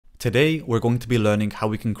Today, we're going to be learning how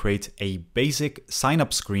we can create a basic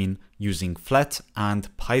sign-up screen using Flet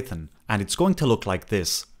and Python. And it's going to look like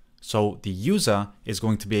this. So the user is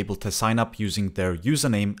going to be able to sign up using their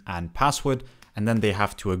username and password, and then they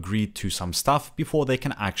have to agree to some stuff before they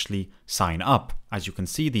can actually sign up. As you can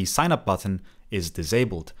see, the sign up button is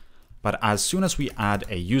disabled. But as soon as we add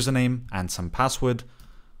a username and some password,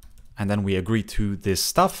 and then we agree to this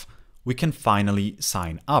stuff, we can finally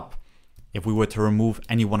sign up. If we were to remove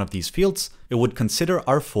any one of these fields, it would consider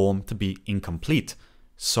our form to be incomplete.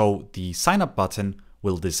 So the sign up button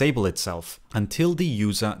will disable itself until the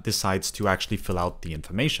user decides to actually fill out the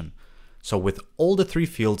information. So with all the 3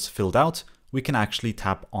 fields filled out, we can actually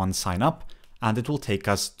tap on sign up and it will take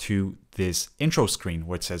us to this intro screen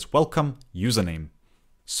where it says welcome username.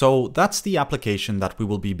 So that's the application that we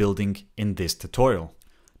will be building in this tutorial.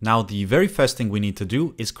 Now the very first thing we need to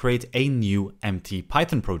do is create a new empty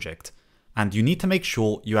Python project. And you need to make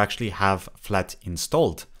sure you actually have Flet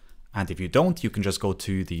installed. And if you don't, you can just go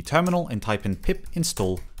to the terminal and type in pip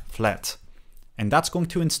install Flet. And that's going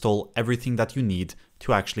to install everything that you need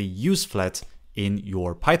to actually use Flet in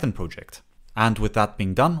your Python project. And with that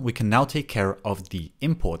being done, we can now take care of the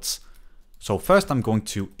imports. So first I'm going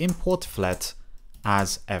to import Flet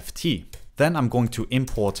as FT. Then I'm going to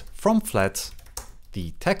import from Flet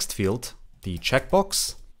the text field, the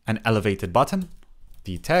checkbox, an elevated button,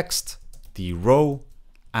 the text, the row,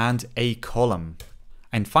 and a column.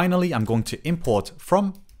 And finally, I'm going to import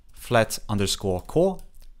from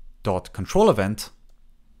flet_core.control_event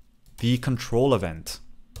the control event.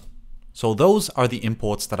 So those are the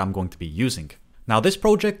imports that I'm going to be using. Now this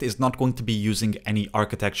project is not going to be using any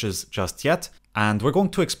architectures just yet, and we're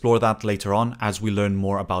going to explore that later on as we learn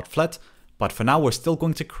more about Flet. But for now, we're still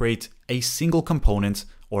going to create a single component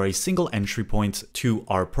or a single entry point to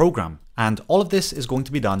our program. And all of this is going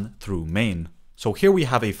to be done through main. So here we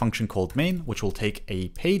have a function called main, which will take a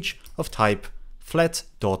page of type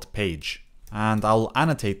flet.page. And I'll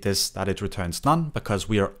annotate this that it returns none because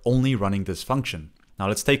we are only running this function. Now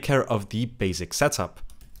let's take care of the basic setup,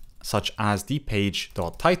 such as the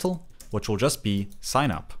page.title, which will just be sign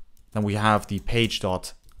up. Then we have the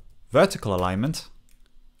page.vertical alignment,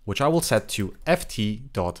 which I will set to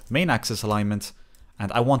ft.main-axis alignment,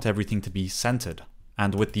 and I want everything to be centered.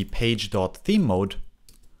 And with the page.theme mode,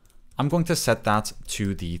 I'm going to set that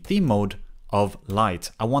to the theme mode of light.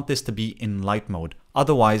 I want this to be in light mode.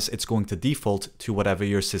 Otherwise, it's going to default to whatever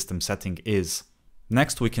your system setting is.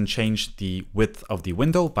 Next, we can change the width of the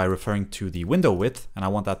window by referring to the window width, and I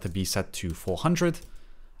want that to be set to 400.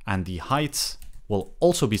 And the height will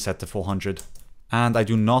also be set to 400. And I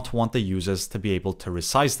do not want the users to be able to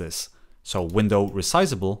resize this. So window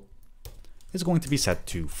resizable is going to be set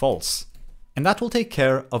to false. And that will take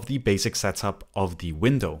care of the basic setup of the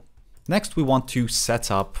window. Next, we want to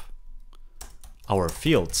set up our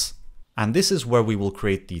fields. And this is where we will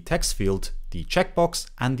create the text field, the checkbox,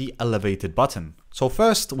 and the elevated button. So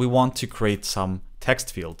first, we want to create some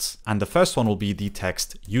text fields. And the first one will be the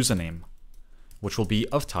text username, which will be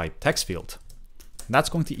of type text field. That's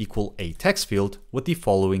going to equal a text field with the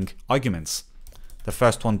following arguments. The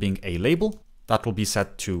first one being a label, that will be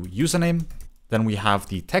set to username. Then we have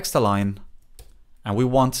the text align, and we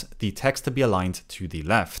want the text to be aligned to the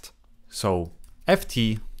left. So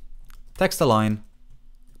ft text align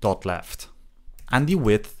dot left. And the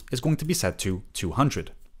width is going to be set to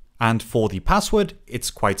 200. And for the password,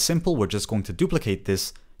 it's quite simple. We're just going to duplicate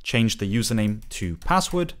this, change the username to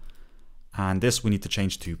password, and this we need to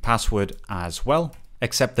change to password as well.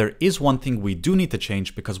 Except there is one thing we do need to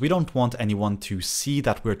change because we don't want anyone to see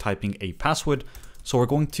that we're typing a password. So we're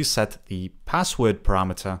going to set the password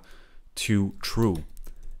parameter to true.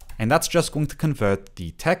 And that's just going to convert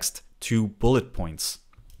the text to bullet points.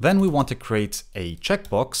 Then we want to create a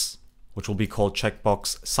checkbox, which will be called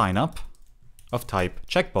checkbox sign up of type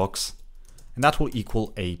checkbox. And that will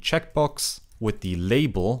equal a checkbox with the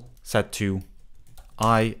label set to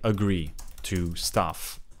I agree to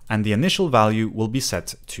stuff. And the initial value will be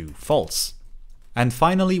set to false. And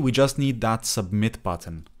finally, we just need that submit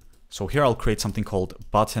button. So here I'll create something called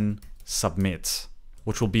button submit,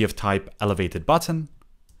 which will be of type elevated button.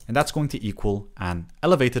 And that's going to equal an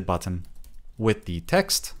elevated button with the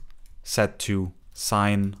text set to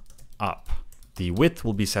sign up. The width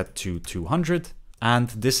will be set to 200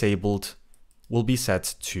 and disabled will be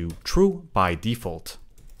set to true by default.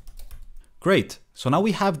 Great. So now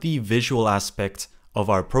we have the visual aspect of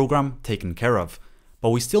our program taken care of,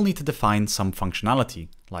 but we still need to define some functionality,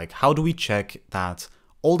 like how do we check that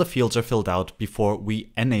all the fields are filled out before we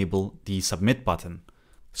enable the submit button.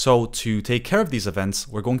 So to take care of these events,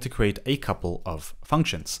 we're going to create a couple of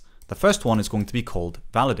functions. The first one is going to be called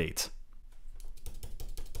validate.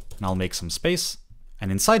 And I'll make some space.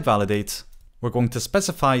 And inside validate, we're going to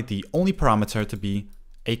specify the only parameter to be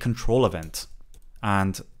a control event.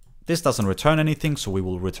 And this doesn't return anything, so we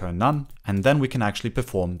will return none. And then we can actually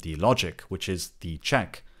perform the logic, which is the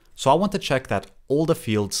check. So I want to check that all the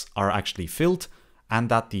fields are actually filled and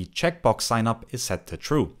that the checkbox signup is set to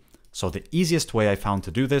true. So the easiest way I found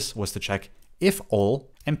to do this was to check if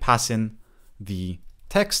all and pass in the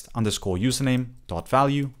text underscore username dot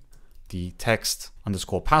value, the text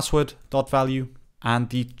underscore password dot value, and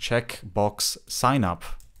the checkbox signup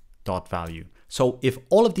dot value. So if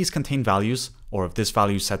all of these contain values, or if this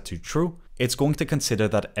value is set to true, it's going to consider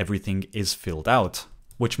that everything is filled out,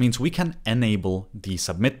 which means we can enable the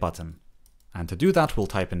submit button. And to do that, we'll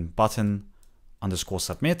type in button underscore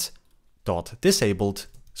submit dot disabled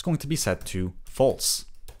is going to be set to false.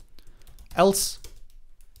 Else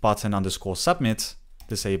button underscore submit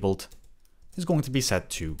disabled is going to be set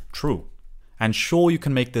to true. And sure, you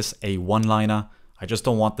can make this a one-liner. I just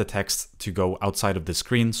don't want the text to go outside of the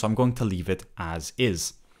screen, so I'm going to leave it as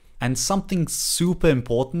is. And something super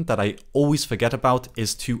important that I always forget about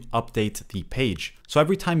is to update the page. So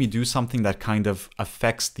every time you do something that kind of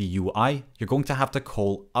affects the UI, you're going to have to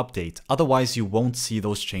call update. Otherwise, you won't see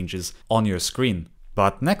those changes on your screen.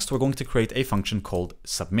 But next, we're going to create a function called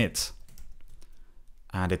submit.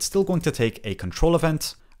 And it's still going to take a control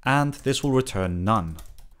event, and this will return none.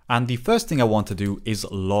 And the first thing I want to do is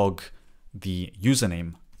log the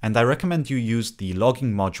username. And I recommend you use the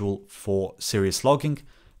logging module for serious logging,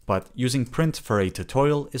 but using print for a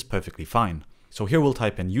tutorial is perfectly fine. So here we'll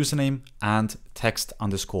type in username and text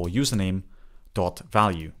underscore username dot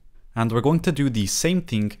value. And we're going to do the same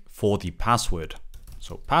thing for the password.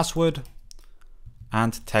 So password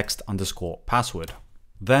and text underscore password.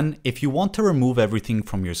 Then if you want to remove everything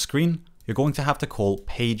from your screen, you're going to have to call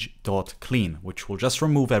page.clean, which will just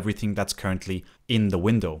remove everything that's currently in the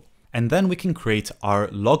window. And then we can create our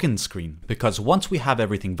login screen, because once we have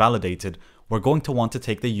everything validated, we're going to want to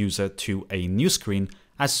take the user to a new screen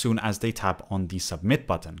as soon as they tap on the submit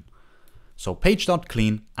button. So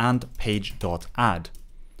page.clean and page.add.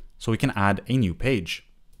 So we can add a new page.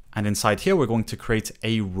 And inside here, we're going to create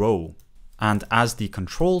a row. And as the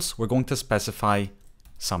controls, we're going to specify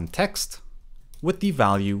some text with the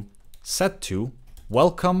value set to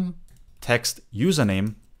welcome text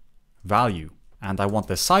username value. And I want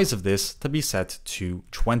the size of this to be set to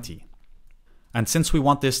 20. And since we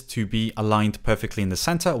want this to be aligned perfectly in the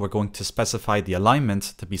center, we're going to specify the alignment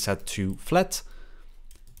to be set to flet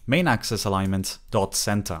main axis alignment dot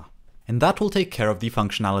center. And that will take care of the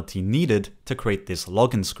functionality needed to create this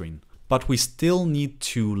login screen. But we still need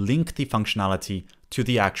to link the functionality to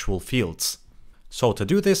the actual fields. So to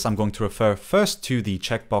do this, I'm going to refer first to the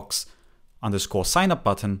checkbox underscore signup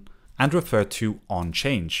button and refer to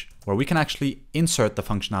onChange, where we can actually insert the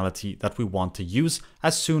functionality that we want to use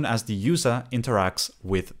as soon as the user interacts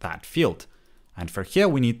with that field. And for here,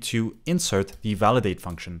 we need to insert the validate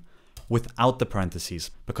function without the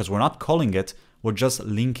parentheses, because we're not calling it, we're just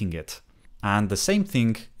linking it. And the same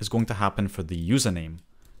thing is going to happen for the username.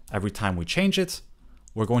 Every time we change it,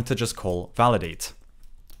 we're going to just call validate.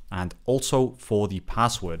 And also for the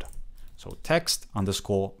password. So text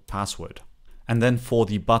underscore password. And then for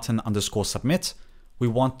the button underscore submit, we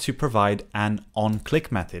want to provide an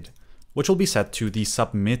onClick method, which will be set to the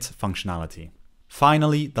submit functionality.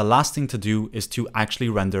 Finally, the last thing to do is to actually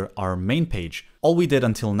render our main page. All we did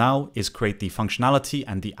until now is create the functionality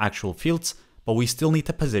and the actual fields, but we still need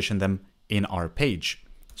to position them in our page.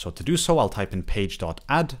 So to do so, I'll type in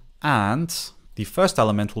page.add, and the first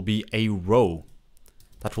element will be a row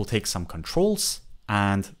that will take some controls,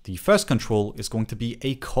 and the first control is going to be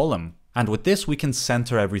a column. And with this, we can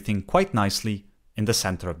center everything quite nicely in the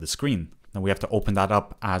center of the screen. Now we have to open that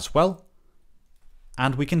up as well.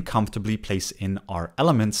 And we can comfortably place in our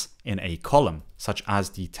elements in a column, such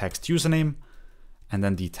as the text username, and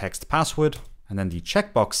then the text password, and then the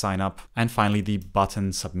checkbox sign up, and finally the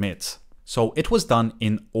button submit. So it was done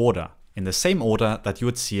in order, in the same order that you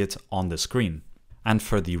would see it on the screen. And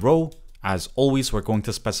for the row, as always, we're going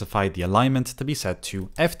to specify the alignment to be set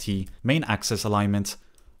to ft main axis alignment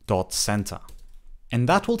dot center. And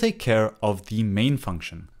that will take care of the main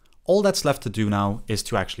function. All that's left to do now is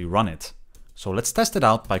to actually run it. So let's test it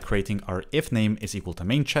out by creating our if name is equal to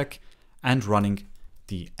main check and running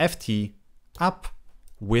the ft app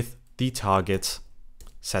with the target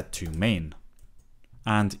set to main.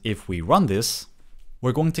 And if we run this,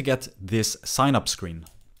 we're going to get this sign up screen.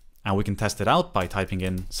 And we can test it out by typing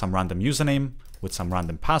in some random username with some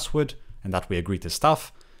random password, and that we agree to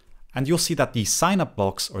stuff. and you'll see that the sign up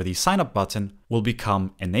box or the sign up button will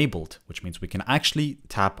become enabled, which means we can actually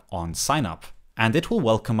tap on sign up and it will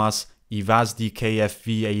welcome us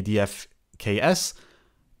IvazDKFVADFKS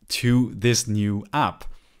to this new app.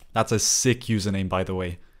 That's a sick username, by the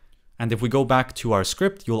way. And if we go back to our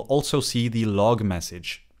script, you'll also see the log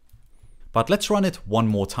message. But let's run it one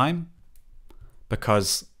more time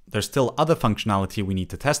because there's still other functionality we need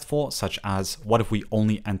to test for, such as what if we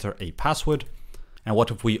only enter a password? And what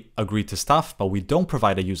if we agree to stuff, but we don't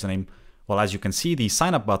provide a username? Well, as you can see, the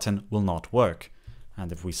sign up button will not work.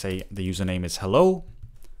 And if we say the username is hello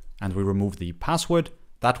and we remove the password,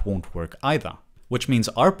 that won't work either, which means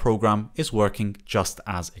our program is working just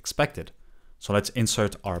as expected. So let's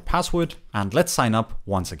insert our password and let's sign up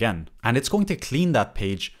once again. And it's going to clean that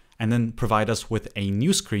page and then provide us with a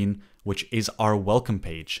new screen, which is our welcome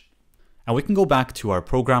page. And we can go back to our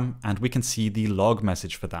program and we can see the log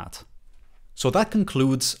message for that. So that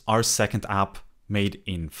concludes our second app made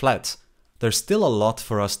in Flet. There's still a lot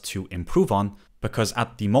for us to improve on because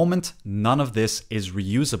at the moment, none of this is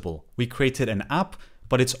reusable. We created an app,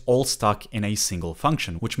 but it's all stuck in a single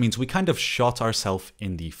function, which means we kind of shot ourselves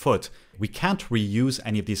in the foot. We can't reuse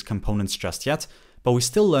any of these components just yet, but we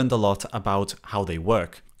still learned a lot about how they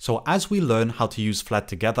work. So as we learn how to use Flet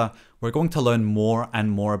together, we're going to learn more and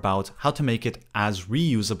more about how to make it as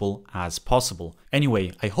reusable as possible.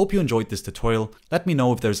 Anyway, I hope you enjoyed this tutorial. Let me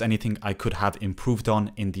know if there's anything I could have improved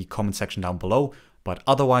on in the comment section down below. But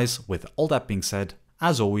otherwise, with all that being said,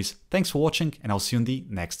 as always, thanks for watching and I'll see you in the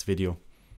next video.